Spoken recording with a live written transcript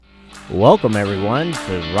Welcome, everyone,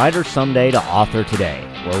 to Writer Someday to Author Today,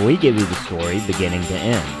 where we give you the story beginning to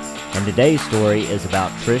end. And today's story is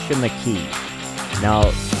about Trisha McKee. Now,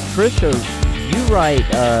 Trisha, you write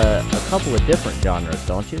a couple of different genres,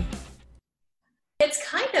 don't you? It's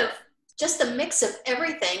kind of just a mix of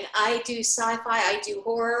everything. I do sci-fi, I do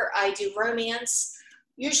horror, I do romance.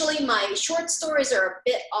 Usually my short stories are a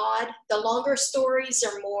bit odd. The longer stories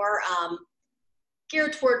are more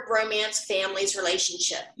geared toward romance, families,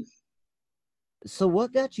 relationship. So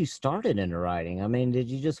what got you started into writing? I mean, did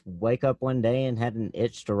you just wake up one day and had an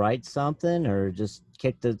itch to write something, or just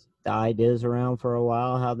kick the ideas around for a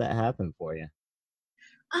while? How'd that happen for you?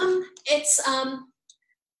 It's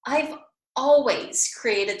I've always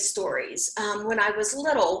created stories. When I was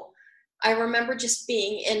little, I remember just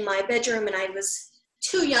being in my bedroom and I was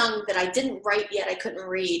too young that I didn't write yet. I couldn't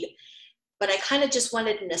read, but I kind of just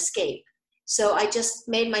wanted an escape. So I just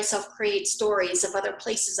made myself create stories of other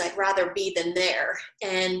places I'd rather be than there.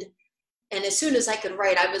 And as soon as I could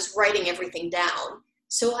write, I was writing everything down.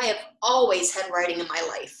 So I have always had writing in my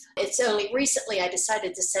life. It's only recently I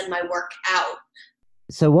decided to send my work out.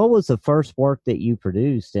 So what was the first work that you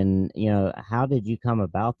produced, and how did you come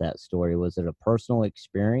about that story? Was it a personal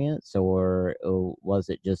experience, or was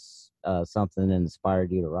it just something that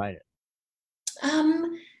inspired you to write it?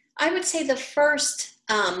 Um, I would say the first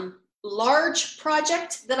large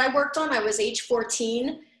project that I worked on, I was age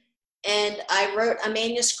 14 and I wrote a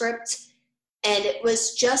manuscript, and it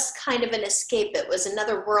was just kind of an escape. It was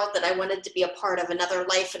another world that I wanted to be a part of, another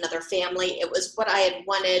life, another family. It was what I had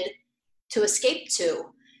wanted to escape to.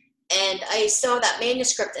 And I saw that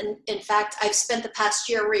manuscript, and in fact, I've spent the past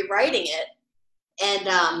year rewriting it, and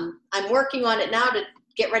I'm working on it now to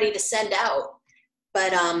get ready to send out.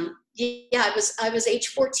 But yeah, I was age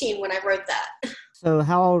 14 when I wrote that. So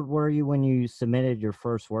how old were you when you submitted your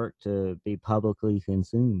first work to be publicly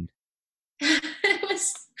consumed? It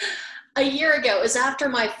was a year ago. It was after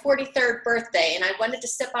my 43rd birthday, and I wanted to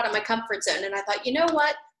step out of my comfort zone. And I thought, you know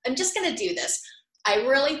what? I'm just going to do this. I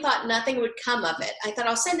really thought nothing would come of it. I thought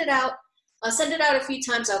I'll send it out. I'll send it out a few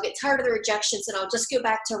times. I'll get tired of the rejections, and I'll just go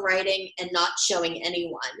back to writing and not showing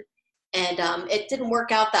anyone. And it didn't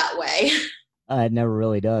work out that way. It never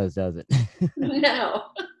really does it? No.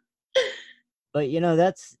 But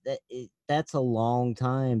that's a long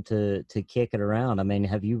time to kick it around. I mean,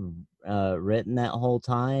 have you written that whole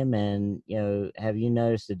time, and have you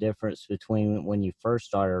noticed the difference between when you first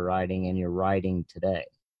started writing and your writing today?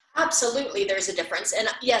 Absolutely, there's a difference. And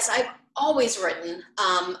yes, I've always written.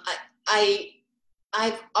 I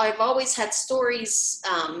I've always had stories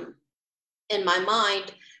in my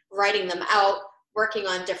mind, writing them out, working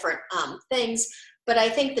on different things. But I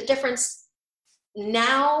think the difference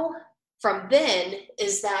now from then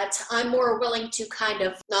is that I'm more willing to kind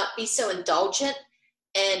of not be so indulgent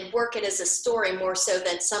and work it as a story more so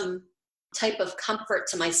than some type of comfort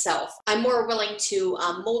to myself. I'm more willing to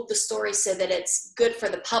mold the story so that it's good for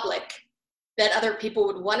the public, that other people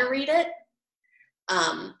would want to read it.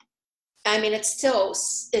 Um, I mean, it's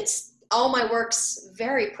all my work's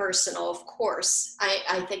very personal, of course.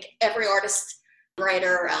 I think every artist,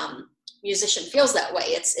 writer, musician feels that way.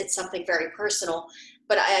 It's something very personal.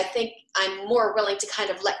 But I think I'm more willing to kind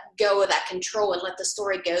of let go of that control and let the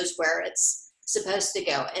story goes where it's supposed to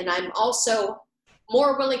go. And I'm also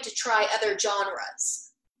more willing to try other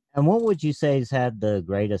genres. And what would you say has had the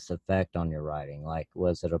greatest effect on your writing? Like,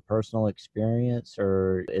 was it a personal experience,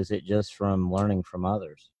 or is it just from learning from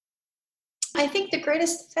others? I think the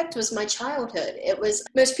greatest effect was my childhood. It was,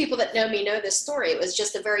 most people that know me know this story. It was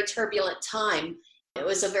just a very turbulent time. It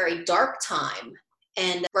was a very dark time,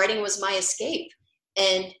 and writing was my escape.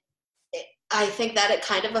 And I think that it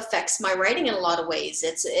kind of affects my writing in a lot of ways.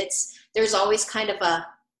 There's always kind of a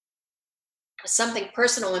something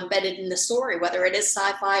personal embedded in the story, whether it is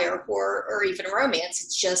sci-fi or horror or even romance.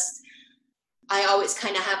 It's just I always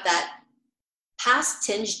kind of have that past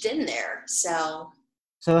tinged in there. So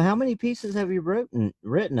So how many pieces have you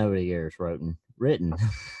written over the years? Written.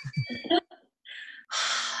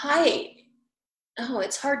 I oh,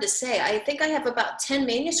 it's hard to say. I think I have about 10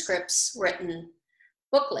 manuscripts written,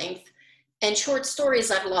 book length, and short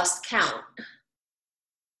stories I've lost count.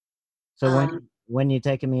 So Um, when you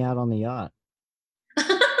taking me out on the yacht?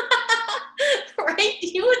 right?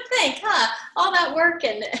 You would think, huh? All that work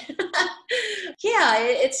and yeah,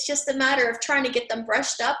 it's just a matter of trying to get them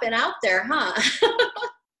brushed up and out there, huh?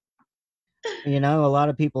 A lot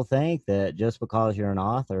of people think that just because you're an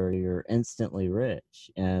author, you're instantly rich,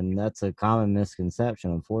 and that's a common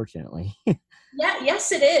misconception, unfortunately. Yeah,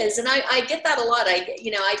 yes, it is. And I get that a lot. I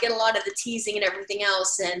get a lot of the teasing and everything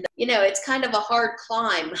else. And, it's kind of a hard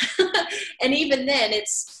climb. And even then,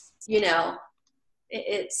 you know,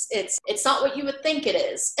 it's not what you would think it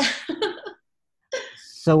is.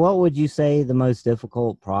 So, what would you say the most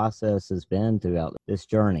difficult process has been throughout this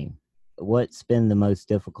journey? What's been the most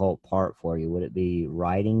difficult part for you? Would it be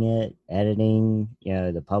writing it, editing,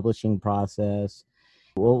 the publishing process?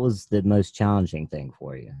 What was the most challenging thing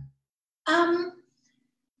for you? Um,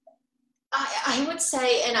 I would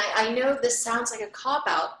say, and I know this sounds like a cop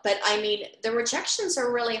out, but I mean, the rejections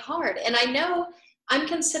are really hard. And I know I'm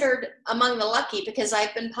considered among the lucky because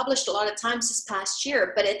I've been published a lot of times this past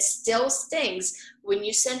year, but it still stings when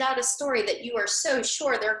you send out a story that you are so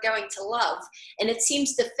sure they're going to love, and it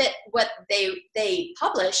seems to fit what they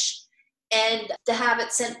publish, and to have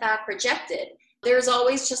it sent back rejected. There's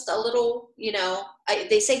always just a little,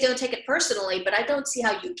 they say don't take it personally, but I don't see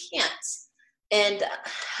how you can't. And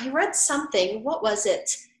I read something, what was it?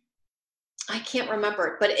 I can't remember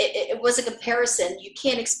it, but it was a comparison. You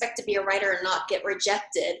can't expect to be a writer and not get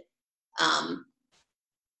rejected.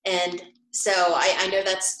 And so I know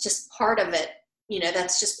that's just part of it.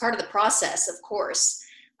 That's just part of the process, of course.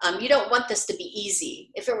 You don't want this to be easy.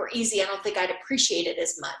 If it were easy, I don't think I'd appreciate it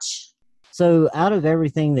as much. So, out of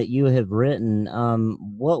everything that you have written,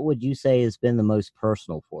 what would you say has been the most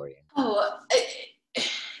personal for you? Oh,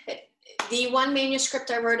 the one manuscript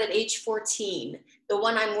I wrote at age 14, the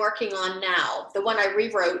one I'm working on now, the one I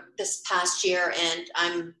rewrote this past year, and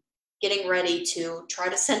I'm getting ready to try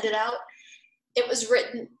to send it out. It was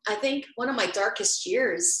written, I think, one of my darkest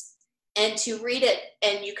years. And to read it,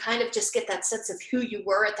 and you kind of just get that sense of who you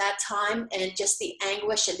were at that time, and just the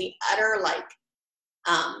anguish and the utter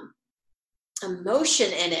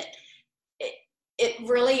emotion in it.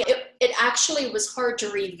 It actually was hard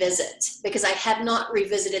to revisit because I had not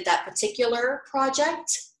revisited that particular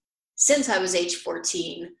project since I was age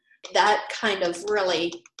 14. That kind of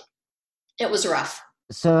really, it was rough.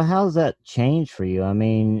 So, how's that changed for you? I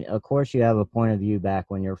mean, of course, you have a point of view back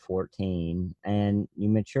when you're 14 and you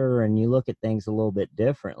mature and you look at things a little bit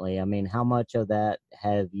differently. I mean, how much of that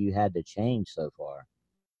have you had to change so far?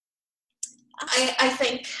 I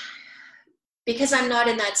think because I'm not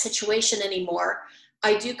in that situation anymore,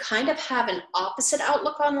 I do kind of have an opposite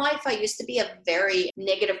outlook on life. I used to be a very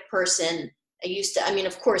negative person.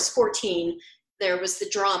 Of course, 14, there was the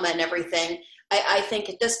drama and everything. I think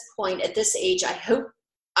at this point, at this age,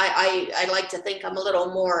 I like to think I'm a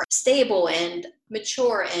little more stable and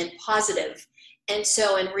mature and positive. And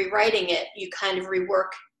so in rewriting it, you kind of rework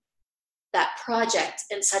that project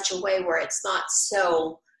in such a way where it's not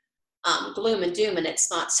so gloom and doom, and it's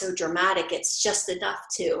not so dramatic. It's just enough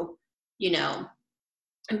to,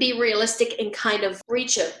 be realistic and kind of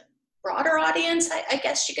reach a broader audience, I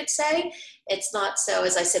guess you could say. It's not so,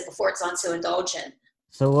 as I said before, it's not so indulgent.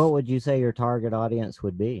 So, what would you say your target audience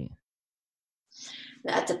would be?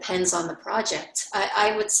 That depends on the project.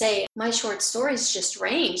 I would say my short stories just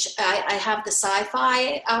range. I have the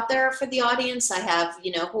sci-fi out there for the audience. I have,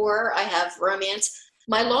 horror. I have romance.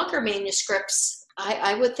 My longer manuscripts,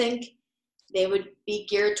 I would think they would be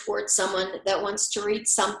geared towards someone that wants to read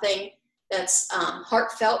something that's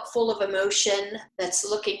heartfelt, full of emotion, that's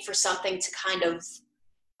looking for something to kind of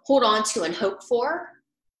hold on to and hope for.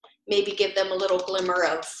 Maybe give them a little glimmer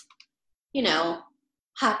of,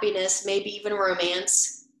 happiness, maybe even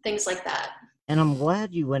romance, things like that. And I'm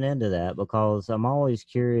glad you went into that because I'm always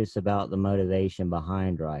curious about the motivation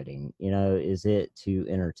behind writing. Is it to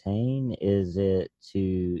entertain? Is it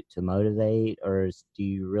to motivate? Or do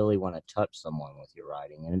you really want to touch someone with your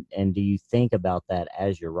writing? And do you think about that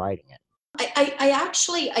as you're writing it?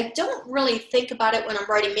 I don't really think about it when I'm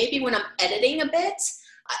writing. Maybe when I'm editing a bit,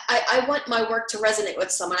 I want my work to resonate with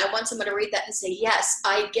someone. I want someone to read that and say, yes,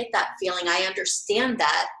 I get that feeling. I understand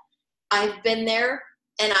that. I've been there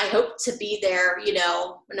and I hope to be there.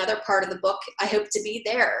 Another part of the book, I hope to be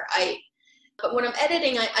there. But when I'm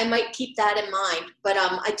editing, I might keep that in mind, but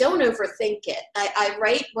I don't overthink it. I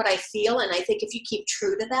write what I feel. And I think if you keep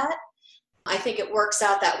true to that, I think it works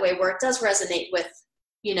out that way where it does resonate with,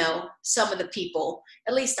 some of the people.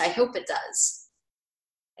 At least I hope it does.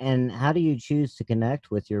 And how do you choose to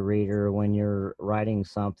connect with your reader when you're writing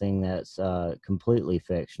something that's completely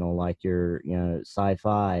fictional, like your,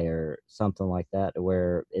 sci-fi or something like that,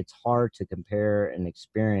 where it's hard to compare an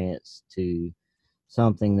experience to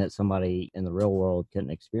something that somebody in the real world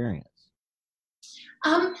couldn't experience?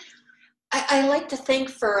 I like to think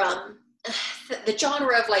for the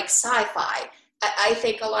genre of sci-fi. I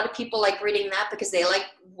think a lot of people like reading that because they like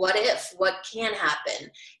what if, what can happen.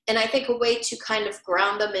 And I think a way to kind of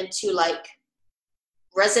ground them into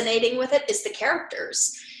resonating with it is the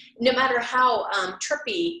characters. No matter how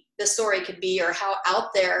trippy the story could be or how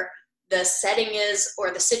out there the setting is or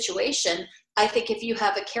the situation, I think if you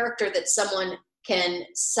have a character that someone can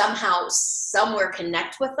somehow, somewhere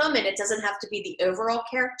connect with them, and it doesn't have to be the overall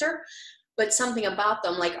character, but something about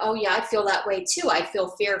them like, oh yeah, I feel that way too. I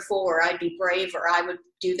feel fearful, or I'd be brave, or I would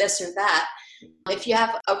do this or that. If you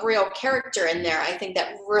have a real character in there, I think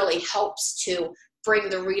that really helps to bring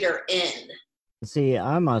the reader in. See,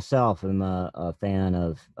 I myself am a fan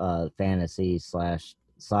of fantasy slash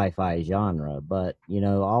sci-fi genre, but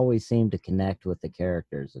always seem to connect with the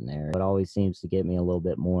characters in there. It always seems to get me a little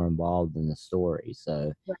bit more involved in the story.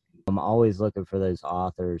 So I'm always looking for those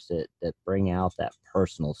authors that bring out that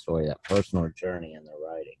personal story, that personal journey in their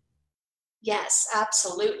writing. Yes,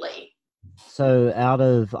 absolutely. So, out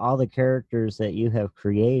of all the characters that you have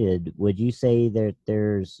created, would you say that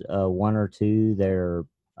there's one or two that are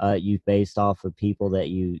you've based off of people that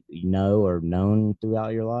you know or known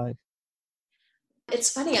throughout your life?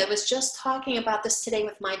 It's funny, I was just talking about this today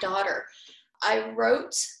with my daughter. I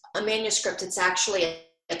wrote a manuscript. It's actually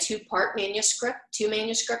a two-part manuscript, two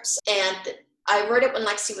manuscripts, and I wrote it when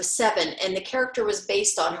Lexi was 7, and the character was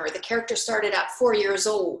based on her. The character started out 4 years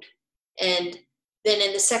old, and then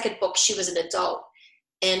in the second book, she was an adult.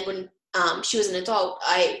 And when she was an adult,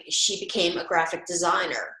 she became a graphic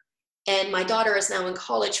designer. And my daughter is now in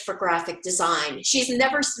college for graphic design. She's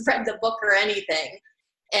never read the book or anything.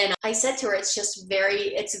 And I said to her, it's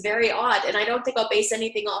very odd. And I don't think I'll base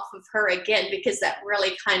anything off of her again, because that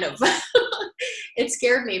really kind of, it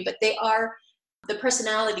scared me. But the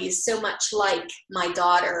personality is so much like my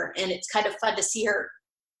daughter. And it's kind of fun to see her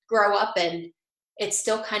grow up, and it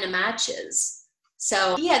still kind of matches.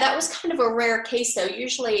 So yeah, that was kind of a rare case though.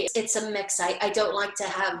 Usually it's a mix. I don't like to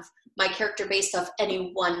have my character based off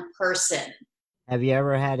any one person. Have you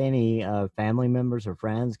ever had any family members or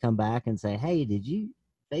friends come back and say, "Hey, did you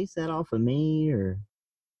base that off of me?" Or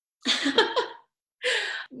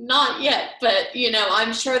Not yet, but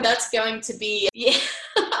I'm sure that's going to be, yeah.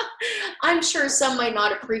 I'm sure some might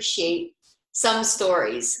not appreciate some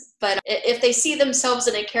stories, but if they see themselves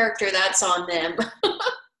in a character, that's on them.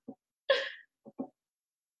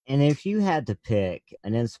 And if you had to pick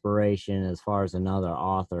an inspiration as far as another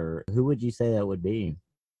author, who would you say that would be?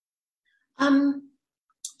 Um,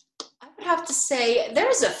 I would have to say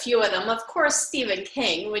there's a few of them. Of course, Stephen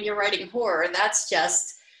King, when you're writing horror, that's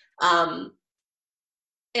just, um,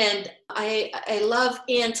 and I love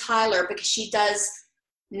Ann Tyler because she does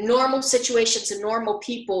normal situations and normal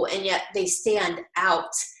people, and yet they stand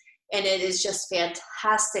out. And it is just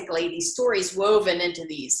fantastically, these stories woven into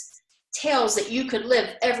these tales that you could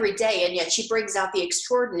live every day, and yet she brings out the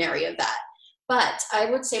extraordinary of that. But I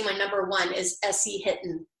would say my number one is S.E.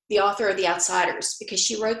 Hinton, the author of The Outsiders, because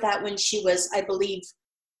she wrote that when she was, I believe,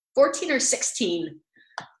 14 or 16.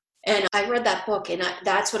 And I read that book, and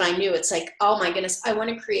that's when I knew, it's like, oh my goodness, I want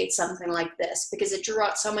to create something like this, because it drew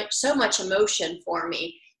out so much emotion for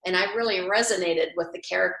me. And I really resonated with the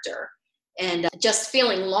character, and just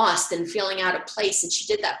feeling lost and feeling out of place. And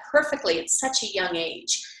she did that perfectly at such a young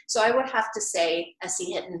age. So I would have to say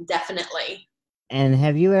S.E. Hinton, definitely. And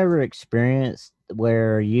have you ever experienced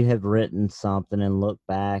where you have written something and looked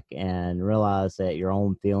back and realized that your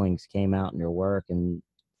own feelings came out in your work and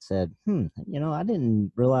said, I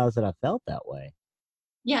didn't realize that I felt that way?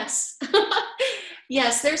 Yes.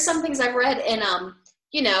 Yes, there's some things I've read, and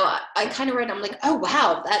I kind of read, I'm like, oh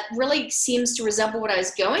wow, that really seems to resemble what I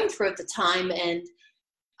was going through at the time, and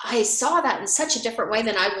I saw that in such a different way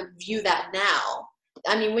than I would view that now.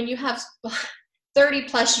 I mean, when you have 30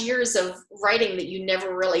 plus years of writing that you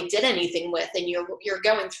never really did anything with, and you're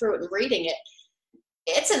going through it and reading it,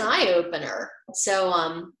 it's an eye opener.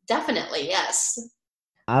 So definitely, yes.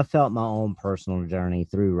 I felt my own personal journey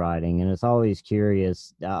through writing, and it's always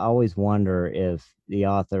curious. I always wonder if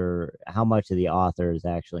how much of the author is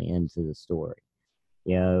actually into the story,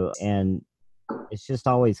 and it's just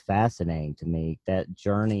always fascinating to me, that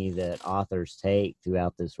journey that authors take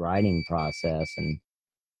throughout this writing process, and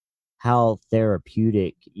how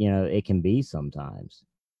therapeutic, it can be sometimes.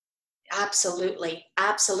 Absolutely.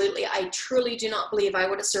 Absolutely. I truly do not believe I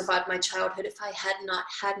would have survived my childhood if I had not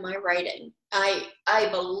had my writing. I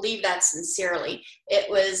believe that sincerely. It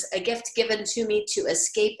was a gift given to me to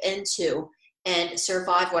escape into and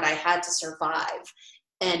survive what I had to survive.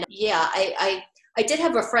 And yeah, I did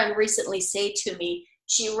have a friend recently say to me,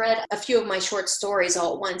 she read a few of my short stories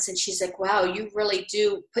all at once, and she's like, wow, you really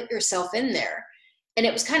do put yourself in there. And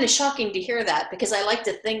it was kind of shocking to hear that, because I like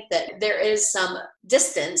to think that there is some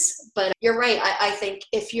distance, but you're right. I think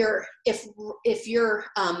if you're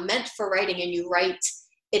meant for writing and you write,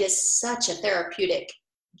 it is such a therapeutic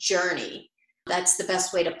journey. That's the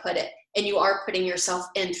best way to put it. And you are putting yourself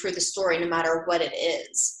in through the story, no matter what it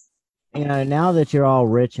is. Now that you're all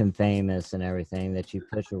rich and famous and everything, that you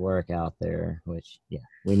put your work out there, which, yeah,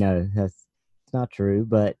 we know that's not true,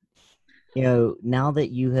 but now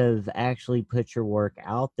that you have actually put your work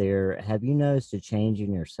out there, have you noticed a change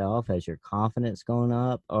in yourself? Has your confidence gone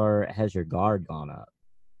up or has your guard gone up?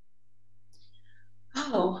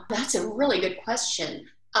 Oh, that's a really good question.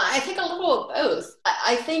 I think a little of both.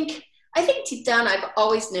 I think deep down I've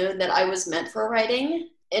always known that I was meant for writing,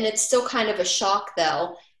 and it's still kind of a shock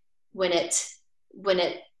though when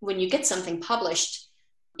when you get something published.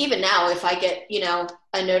 Even now, if I get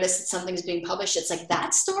a notice that something's being published, it's like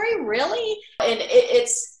that story really, and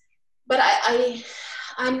it's. But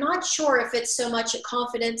I'm not sure if it's so much a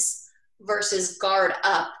confidence versus guard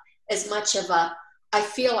up as much of a I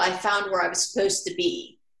feel I found where I was supposed to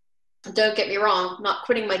be. Don't get me wrong, not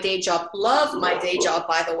quitting my day job. Love my day job,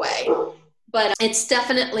 by the way. But it's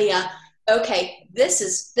definitely a okay, this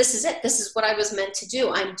is it. This is what I was meant to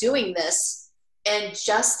do. I'm doing this, and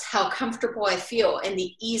just how comfortable I feel and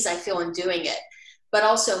the ease I feel in doing it. But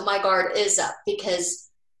also my guard is up because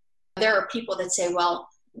there are people that say, well,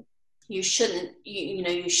 you shouldn't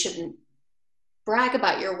brag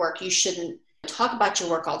about your work. You shouldn't talk about your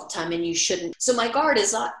work all the time, and you shouldn't. So my guard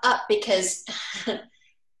is up because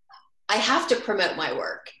I have to promote my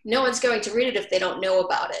work. No one's going to read it if they don't know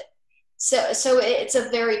about it. So it's a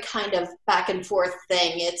very kind of back and forth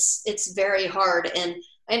thing. It's very hard, and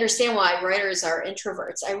I understand why writers are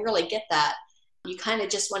introverts. I really get that. You kind of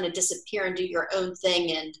just want to disappear and do your own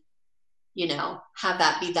thing, and have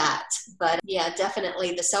that be that. But yeah,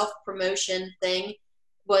 definitely the self promotion thing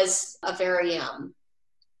was a very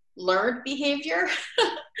learned behavior.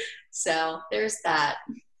 So there's that.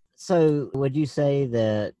 So, would you say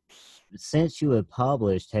that since you have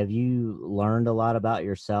published, have you learned a lot about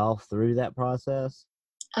yourself through that process?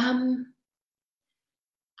 Um,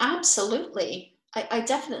 Absolutely. I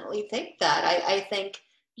definitely think that. I think,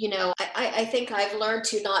 I think I've learned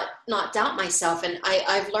to not doubt myself, and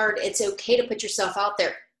I've learned it's okay to put yourself out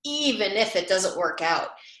there even if it doesn't work out.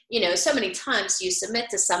 So many times you submit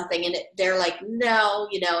to something and they're like, no,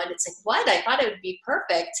 and it's like, what? I thought it would be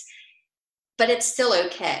perfect, but it's still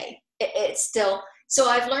okay. It's still, so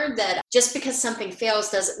I've learned that just because something fails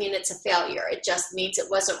doesn't mean it's a failure. It just means it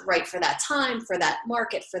wasn't right for that time, for that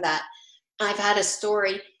market, for that. I've had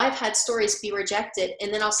stories be rejected,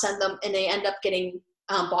 and then I'll send them and they end up getting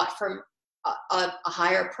bought from a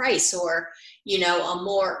higher price, or a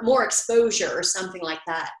more exposure or something like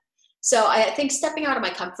that. So I think stepping out of my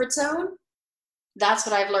comfort zone, that's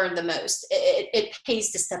what I've learned the most. It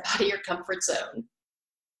pays to step out of your comfort zone.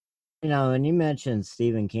 And you mentioned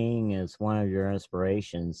Stephen King as one of your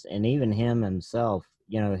inspirations, and even him himself,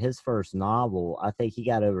 his first novel, I think he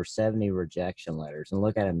got over 70 rejection letters, and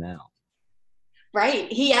look at him now.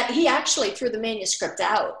 Right. He actually threw the manuscript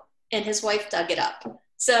out, and his wife dug it up.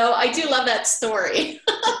 So I do love that story.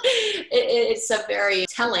 It's a very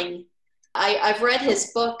telling. I've read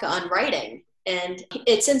his book on writing, and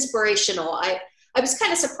it's inspirational. I was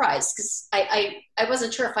kind of surprised because I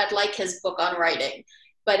wasn't sure if I'd like his book on writing,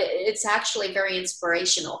 but it's actually very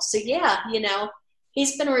inspirational. So yeah,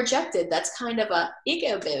 he's been rejected. That's kind of a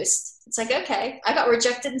ego boost. It's like, okay, I got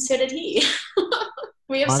rejected and so did he.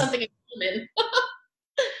 We have I'm, something in common.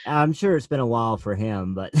 I'm sure it's been a while for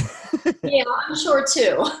him, but Yeah, I'm sure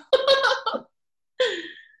too.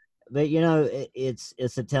 but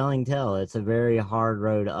it's a telling tale. It's a very hard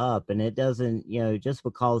road up, and it doesn't, just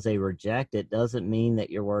because they reject it doesn't mean that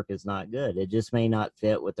your work is not good. It just may not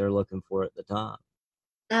fit what they're looking for at the time.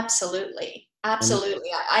 Absolutely. And Absolutely.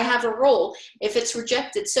 I have a rule. If it's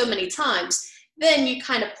rejected so many times, then you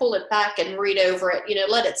kind of pull it back and read over it,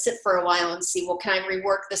 let it sit for a while and see, well, can I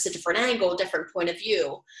rework this a different angle, different point of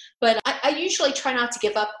view? But I usually try not to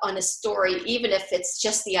give up on a story, even if it's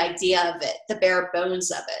just the idea of it, the bare bones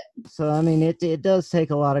of it. so, I mean, it does take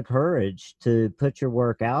a lot of courage to put your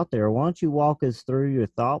work out there. Why don't you walk us through your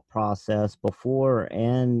thought process before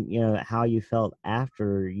and, how you felt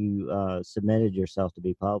after you submitted yourself to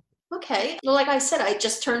be published? Okay. Well, like I said, I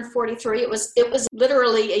just turned 43. It was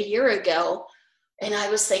literally a year ago. And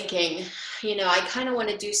I was thinking, I kind of want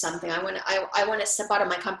to do something. I want to step out of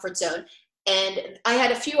my comfort zone. And I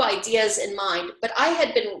had a few ideas in mind, but I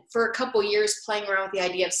had been for a couple years playing around with the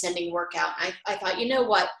idea of sending work out. I thought, you know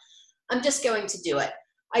what? I'm just going to do it.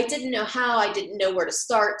 I didn't know how, I didn't know where to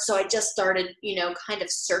start. So I just started, kind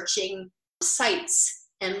of searching sites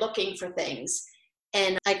and looking for things.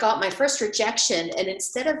 And I got my first rejection. And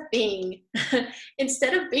instead of being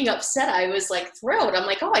instead of being upset, I was like thrilled. I'm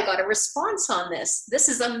like, oh, I got a response on this. This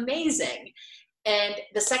is amazing. And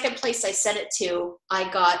the second place I sent it to, I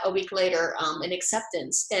got a week later an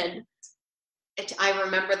acceptance. And I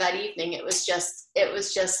remember that evening. It was just,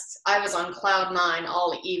 I was on cloud nine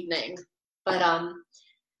all evening. But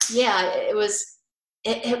yeah, it was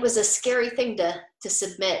a scary thing to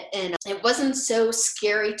submit. And it wasn't so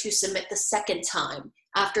scary to submit the second time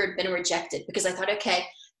after it had been rejected, because I thought, okay,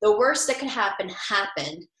 the worst that could happen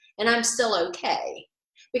happened, and I'm still okay.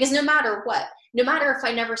 Because no matter what, no matter if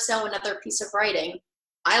I never sell another piece of writing,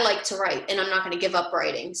 I like to write and I'm not going to give up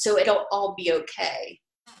writing. So it'll all be okay.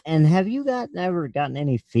 And have you ever gotten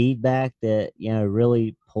any feedback that,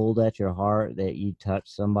 really pulled at your heart that you touched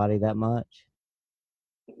somebody that much?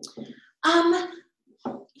 Um,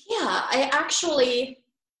 yeah, I actually,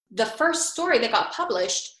 the first story that got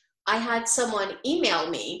published, I had someone email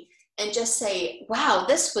me and just say, wow,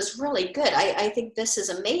 this was really good. I think this is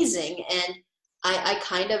amazing. And I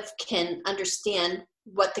kind of can understand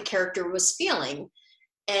what the character was feeling.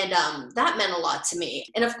 And that meant a lot to me.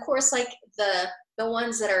 And of course, like the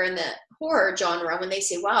ones that are in the horror genre, when they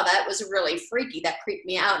say, wow, that was really freaky, that creeped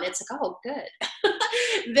me out, and it's like, oh, good.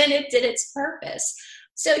 Then it did its purpose.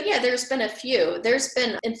 So yeah, there's been a few. There's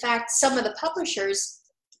been, in fact, some of the publishers,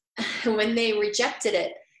 when they rejected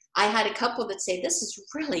it, I had a couple that say, this is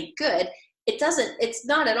really good. It's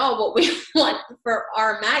not at all what we want for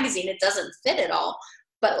our magazine. It doesn't fit at all.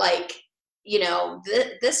 But like,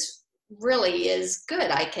 this really is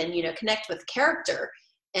good. I can, connect with character.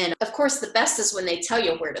 And of course, the best is when they tell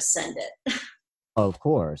you where to send it. Of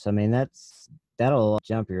course. I mean, that'll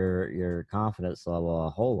jump your confidence level a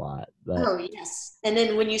whole lot. But Oh, yes. And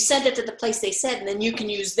then when you send it to the place they said, and then you can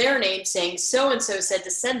use their name saying so and so said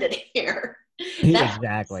to send it here. That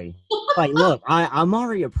exactly. Like, look, I'm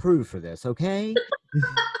already approved for this, okay?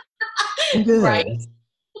 I'm right, good.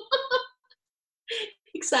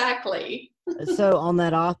 exactly. So on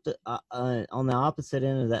the opposite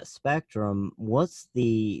end of that spectrum, what's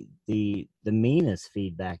the meanest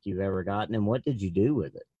feedback you've ever gotten, and what did you do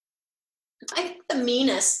with it? I think the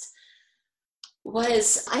meanest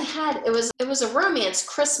was it was a romance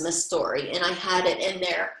Christmas story, and I had it in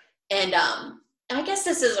there. And I guess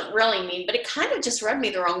this isn't really mean, but it kind of just rubbed me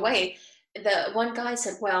the wrong way. The one guy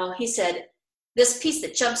said, well, he said, this piece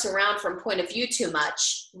that jumps around from point of view too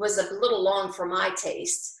much was a little long for my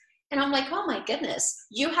taste. And I'm like, oh my goodness,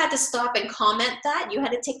 you had to stop and comment that? You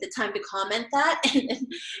had to take the time to comment that? And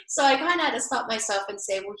so I kind of had to stop myself and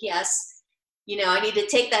say, well, yes, I need to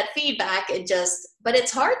take that feedback and but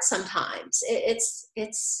it's hard sometimes.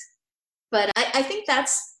 But I think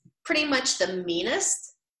that's pretty much the meanest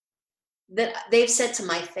that they've said to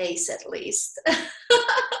my face, at least.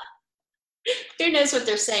 Who knows what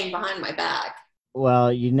they're saying behind my back?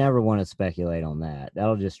 Well, you never want to speculate on that.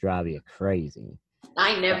 That'll just drive you crazy.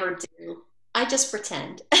 I never do. I just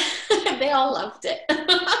pretend. They all loved it.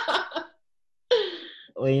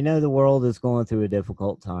 Well, the world is going through a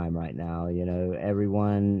difficult time right now.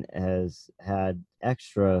 Everyone has had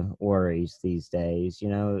extra worries these days.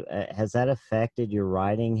 Has that affected your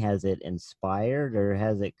writing? Has it inspired, or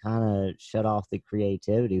has it kind of shut off the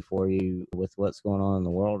creativity for you with what's going on in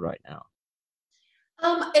the world right now?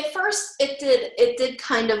 At first, it did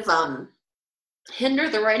kind of hinder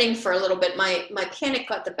the writing for a little bit. My panic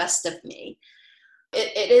got the best of me.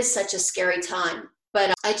 It is such a scary time.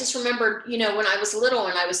 But I just remembered, when I was little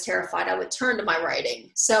and I was terrified, I would turn to my writing.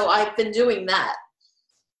 So I've been doing that.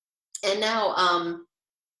 And now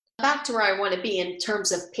back to where I want to be in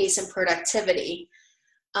terms of pace and productivity.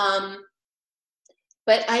 But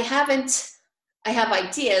I have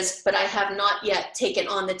ideas, but I have not yet taken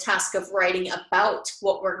on the task of writing about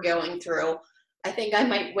what we're going through. I think I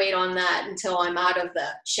might wait on that until I'm out of the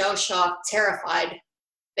shell shock, terrified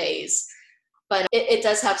phase. But it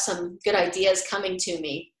does have some good ideas coming to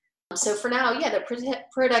me. So for now, yeah, the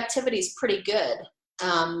productivity is pretty good.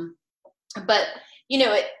 But,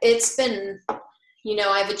 it's been,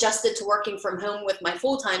 I've adjusted to working from home with my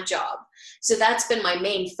full-time job. So that's been my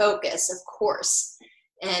main focus, of course.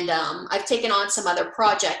 And I've taken on some other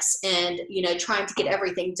projects and, trying to get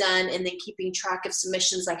everything done and then keeping track of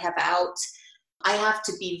submissions I have out. I have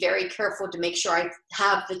to be very careful to make sure I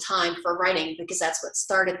have the time for writing, because that's what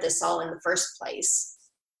started this all in the first place.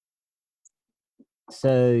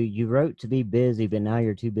 So you wrote to be busy, but now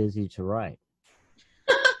you're too busy to write.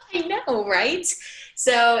 I know, right?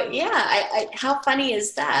 So yeah, how funny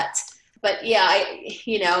is that? But yeah,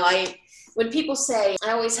 when people say, I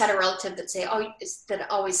always had a relative that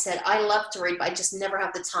always said, I love to read, but I just never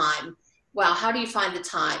have the time. Wow, how do you find the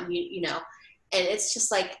time? And it's just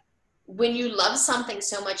like, when you love something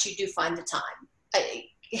so much, you do find the time.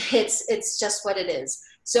 It's just what it is.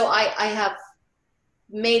 So I have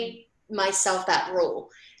made myself that rule.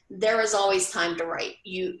 there is always time to write.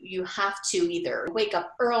 You have to either wake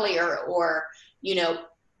up earlier or,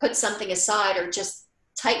 put something aside or just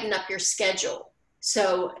tighten up your schedule.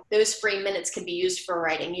 So those free minutes can be used for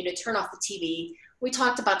writing. Turn off the TV. We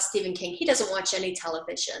talked about Stephen King. He doesn't watch any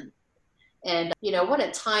television. And, what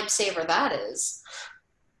a time saver that is.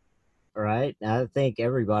 Right. I think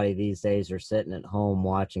everybody these days are sitting at home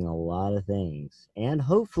watching a lot of things and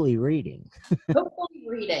hopefully reading. Hopefully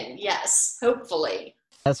reading. Yes, hopefully.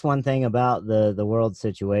 That's one thing about the world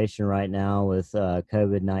situation right now with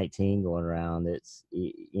COVID-19 going around. It's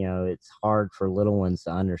hard for little ones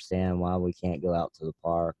to understand why we can't go out to the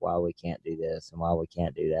park, why we can't do this, and why we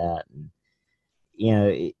can't do that.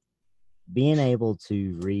 And being able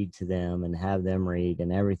to read to them and have them read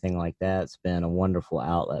and everything like that's been a wonderful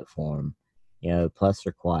outlet for them. Plus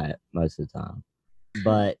they're quiet most of the time.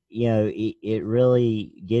 But it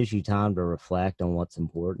really gives you time to reflect on what's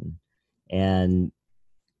important. And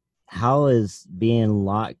how has being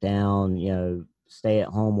locked down, stay at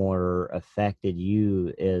home order affected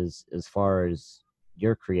you as far as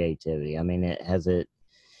your creativity? I mean,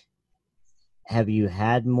 have you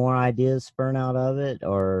had more ideas spurn out of it,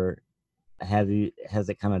 or has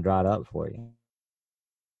it kind of dried up for you?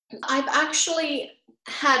 I've actually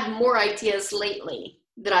had more ideas lately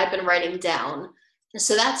that I've been writing down.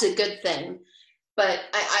 So that's a good thing. But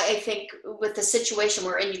I think with the situation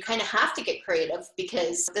we're in, you kind of have to get creative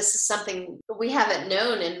because this is something we haven't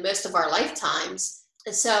known in most of our lifetimes.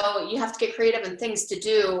 And so you have to get creative and things to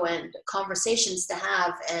do and conversations to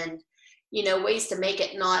have and, ways to make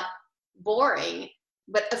it not boring.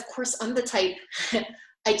 But of course, I'm the type,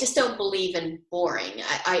 I just don't believe in boring.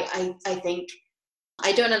 I think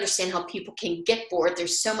I don't understand how people can get bored.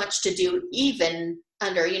 There's so much to do, even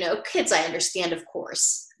under, kids, I understand, of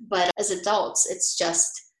course. But as adults, it's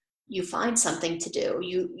just you find something to do.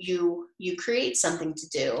 You create something to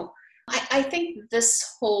do. I think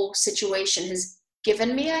this whole situation has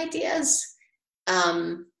given me ideas.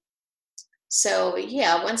 So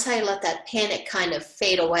yeah, once I let that panic kind of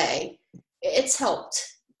fade away, it's helped.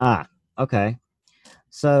 Okay.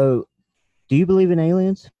 So, do you believe in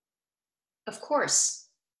aliens? Of course.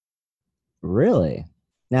 Really?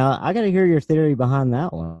 Now, I got to hear your theory behind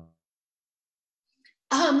that one.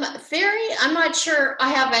 Theory, I'm not sure I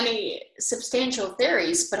have any substantial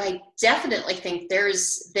theories, but I definitely think there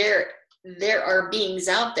are beings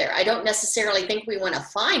out there. I don't necessarily think we want to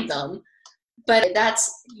find them, but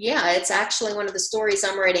it's actually one of the stories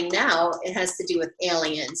I'm writing now. It has to do with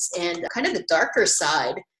aliens and kind of the darker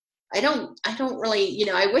side. I don't really,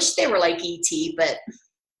 I wish they were like ET, but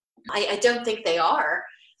I don't think they are.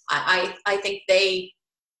 I think they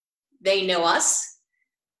know us,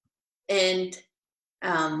 and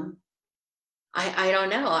I don't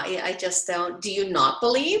know. I just don't. Do you not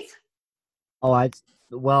believe? Oh, I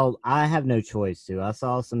have no choice to. I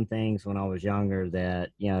saw some things when I was younger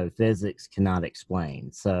that, physics cannot explain.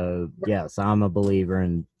 So, yes, I'm a believer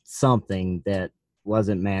in something that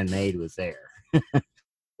wasn't man-made was there.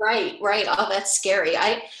 Right. Oh, that's scary.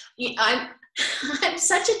 I'm I'm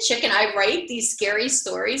such a chicken. I write these scary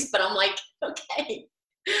stories, but I'm like, okay,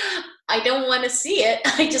 I don't want to see it.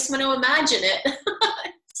 I just want to imagine it.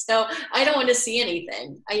 So I don't want to see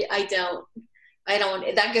anything. I don't.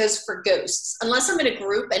 That goes for ghosts. Unless I'm in a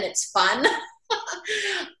group and it's fun,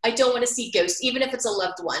 I don't want to see ghosts, even if it's a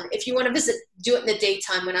loved one. If you want to visit, do it in the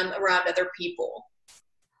daytime when I'm around other people.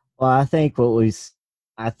 Well, I think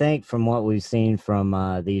from what we've seen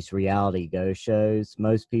from these reality ghost shows,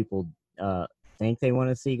 most people think they want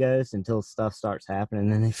to see ghosts until stuff starts happening,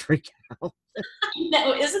 and then they freak out.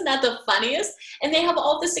 No, isn't that the funniest? And they have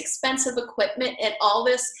all this expensive equipment and all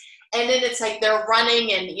this, and then it's like they're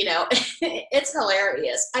running and, it's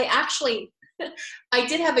hilarious. I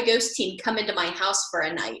did have a ghost team come into my house for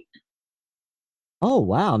a night. Oh,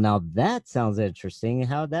 wow. Now that sounds interesting.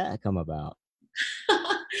 How'd that come about?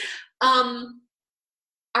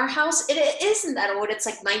 Our house, it isn't that old. It's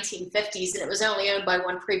like 1950s, and it was only owned by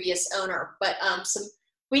one previous owner. But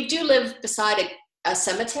we do live beside a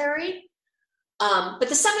cemetery. But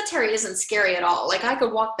the cemetery isn't scary at all. Like I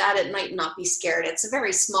could walk that at night and not be scared. It's a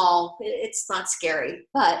very small, it's not scary.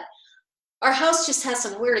 But our house just has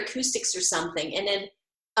some weird acoustics or something. And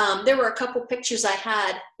then there were a couple pictures I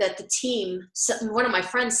had that one of my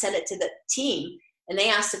friends sent it to the team, and they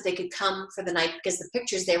asked if they could come for the night because the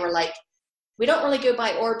pictures, they were like, we don't really go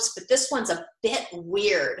by orbs, but this one's a bit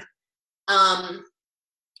weird.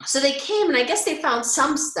 So they came, and I guess they found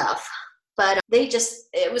some stuff, but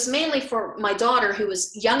it was mainly for my daughter, who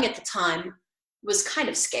was young at the time, was kind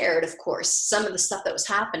of scared, of course, some of the stuff that was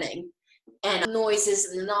happening, and noises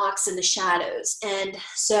and the knocks and the shadows. And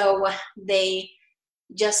so they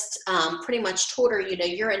just pretty much told her,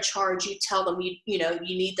 you're in charge. You tell them you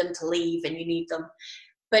need them to leave and you need them.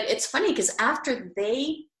 But it's funny because after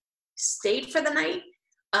they stayed for the night,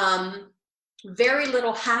 very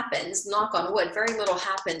little happens, knock on wood, very little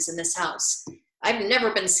happens in this house. I've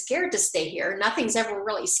never been scared to stay here. Nothing's ever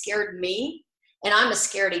really scared me. And I'm a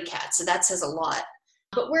scaredy cat, so that says a lot.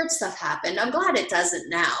 But weird stuff happened. I'm glad it doesn't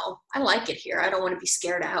now. I like it here. I don't want to be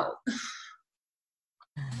scared out.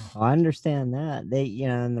 I understand that.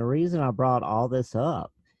 And the reason I brought all this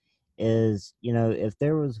up is, if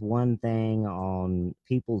there was one thing on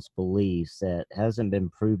people's beliefs that hasn't been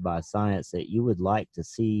proved by science that you would like to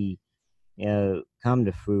see, come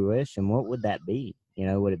to fruition, what would that be?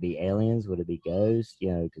 Would it be aliens? Would it be ghosts?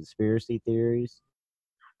 Conspiracy theories?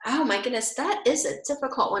 Oh my goodness, that is a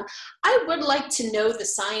difficult one. I would like to know the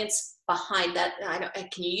science behind that.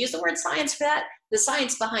 Can you use the word science for that? The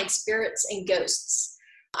science behind spirits and ghosts.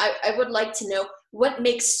 I would like to know what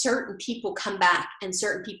makes certain people come back and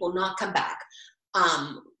certain people not come back.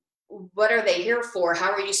 What are they here for?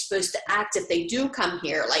 How are you supposed to act if they do come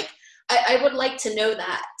here? Like, I would like to know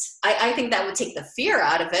that. I think that would take the fear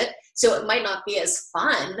out of it, so it might not be as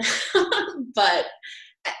fun. But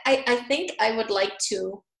I think I would like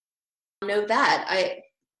to know that. I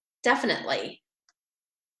definitely.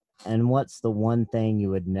 And what's the one thing you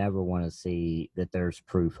would never want to see that there's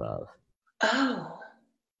proof of? Oh,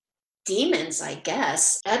 demons, I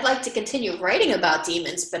guess. I'd like to continue writing about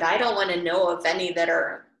demons, but I don't want to know of any that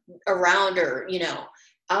are around or,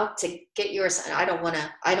 out to get yours. I don't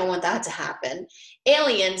want that to happen.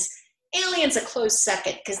 Aliens a close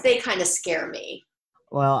second because they kind of scare me.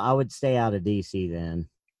 Well, I would stay out of DC then.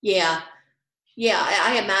 Yeah,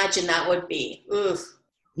 I imagine that would be. Oof.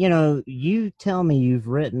 You tell me you've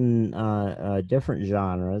written different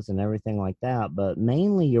genres and everything like that, but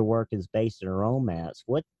mainly your work is based in romance.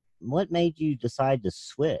 What made you decide to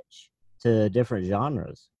switch to different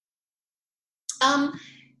genres?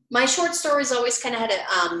 My short stories always kind of had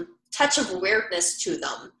a touch of weirdness to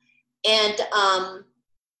them, and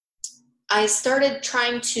I started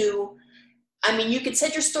trying to. You could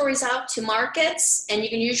send your stories out to markets, and you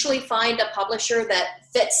can usually find a publisher that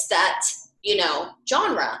fits that,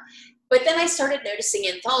 genre. But then I started noticing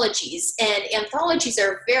anthologies, and anthologies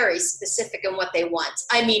are very specific in what they want.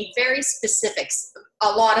 Very specific. A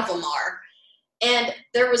lot of them are. And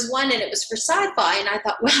there was one, and it was for sci-fi, and I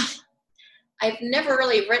thought, well, I've never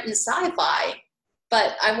really written sci-fi,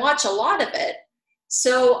 but I watch a lot of it.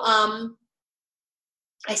 So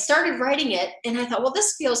I started writing it, and I thought, well,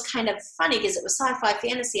 this feels kind of funny because it was sci-fi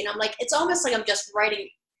fantasy. And I'm like, it's almost like I'm just writing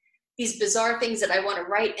these bizarre things that I want to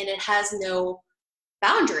write, and it has no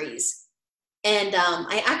boundaries. And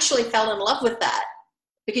I actually fell in love with that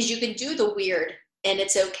because you can do the weird, and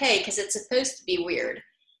it's okay because it's supposed to be weird.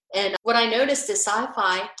 And what I noticed is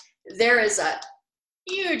sci-fi, there is a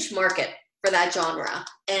huge market for that genre.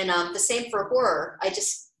 And the same for horror. I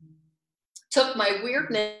just took my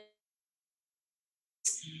weirdness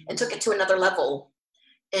and took it to another level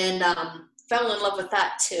and fell in love with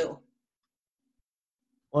that too.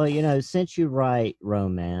 Well, since you write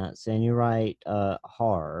romance and you write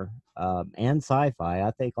horror and sci-fi,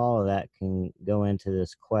 I think all of that can go into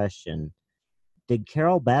this question. Did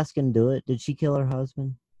Carole Baskin do it? Did she kill her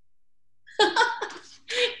husband?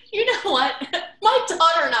 You know what? My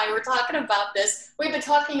daughter and I were talking about this. We've been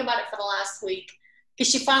talking about it for the last week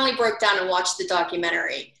because she finally broke down and watched the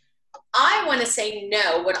documentary. I want to say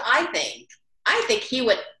no. What I think he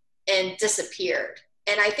went and disappeared.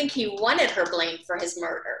 And I think he wanted her blamed for his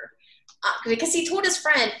murder because he told his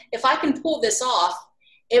friend, if I can pull this off,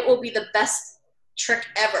 it will be the best trick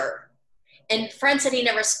ever. And friend said he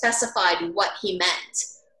never specified what he meant.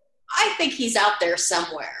 I think he's out there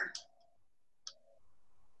somewhere.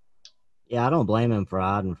 Yeah, I don't blame him for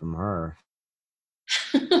hiding from her.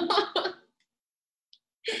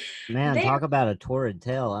 Man, talk about a torrid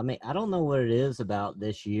tale. I don't know what it is about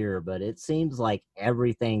this year, but it seems like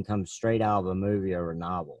everything comes straight out of a movie or a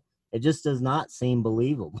novel. It just does not seem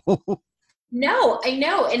believable. No, I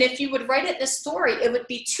know. And if you would write it in a story, it would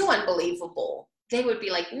be too unbelievable. They would be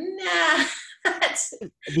like, nah.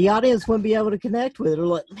 The audience wouldn't be able to connect with it. Or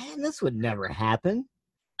like, man, this would never happen.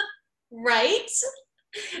 Right?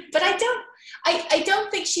 But I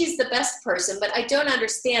don't think she's the best person, but I don't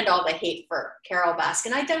understand all the hate for Carole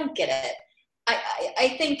Baskin. I don't get it.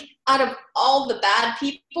 I think out of all the bad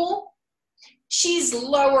people, she's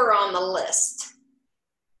lower on the list.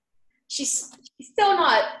 She's still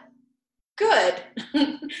not good,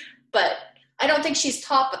 but I don't think she's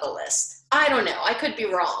top of the list. I don't know. I could be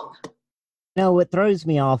wrong. No, what throws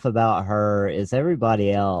me off about her is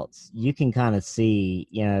everybody else, you can kind of see,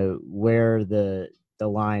 where the the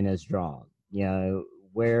line is drawn, you know,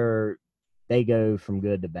 where they go from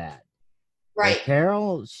good to bad. With Right.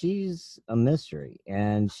 Carol, she's a mystery,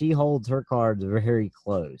 and she holds her cards very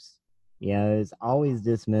close. You know, it's always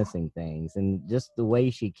dismissing things, and just the way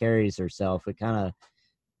she carries herself, it kind of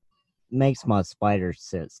makes my spider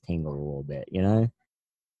sense tingle a little bit. You know?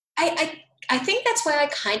 I think that's why I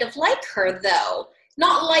kind of like her, though.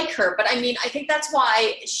 Not like her, but I mean, I think that's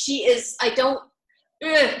why she is. I don't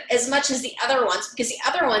as much as the other ones, because the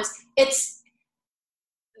other ones,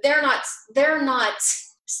 they're not they're not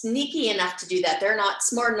sneaky enough to do that. They're not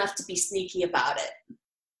smart enough to be sneaky about it.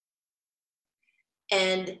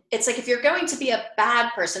 And it's like, if you're going to be a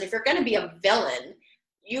bad person, if you're going to be a villain,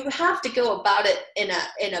 you have to go about it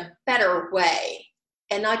in a better way,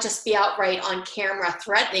 and not just be outright on camera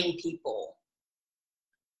threatening people.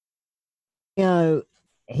 You know,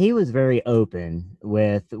 he was very open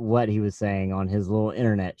with what he was saying on his little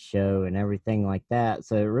internet show and everything like that.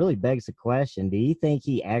 So it really begs the question: do you think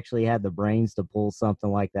he actually had the brains to pull something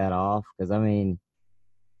like that off? Because I mean,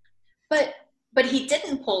 But he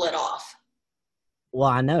didn't pull it off. well,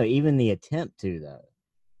 I know even the attempt to though.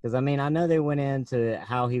 Because I mean, I know they went into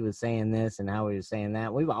how he was saying this and how he was saying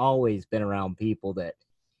that. We've always been around people that,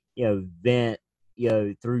 you know, vent, you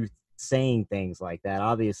know, through saying things like that.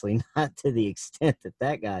 Obviously, not to the extent that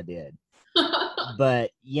that guy did. But,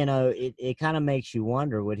 you know, it kind of makes you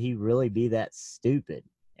wonder, would he really be that stupid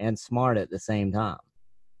and smart at the same time?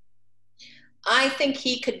 I think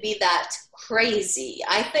he could be that crazy.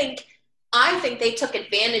 I think they took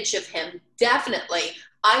advantage of him, definitely.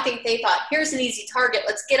 I think they thought, here's an easy target,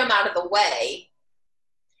 let's get him out of the way.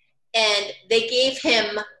 And they gave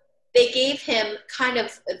him kind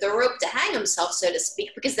of the rope to hang himself, so to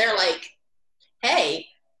speak, because they're like, hey,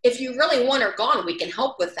 if you really want her gone, we can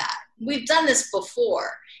help with that. We've done this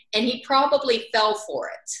before. And he probably fell for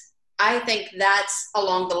it. I think that's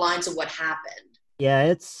along the lines of what happened. Yeah,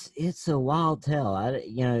 it's a wild tale.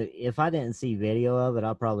 You know, if I didn't see video of it,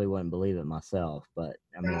 I probably wouldn't believe it myself. But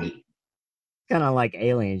I mean, Right. kind of like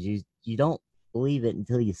aliens, you don't believe it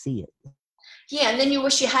until you see it. Yeah, and then you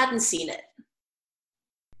wish you hadn't seen it.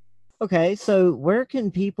 Okay, so where can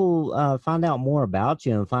people find out more about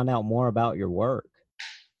you and find out more about your work?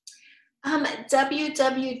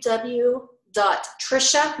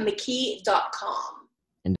 www.trishamckee.com.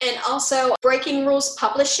 And And also Breaking Rules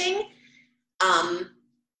Publishing. Um,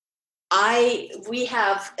 we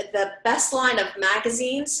have the best line of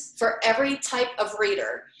magazines for every type of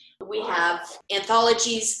reader. We have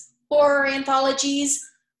anthologies, horror anthologies.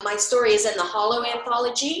 My story is in the Hollow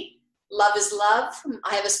anthology. Love is Love.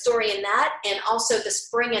 I have a story in that, and also the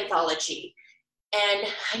Spring anthology. And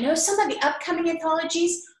I know some of the upcoming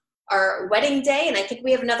anthologies are Wedding Day, and I think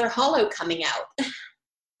we have another Hollow coming out.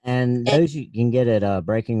 and And those you can get at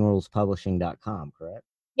breakingrulespublishing.com, correct?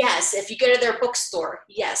 yes, if you go to their bookstore,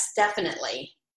 yes, definitely.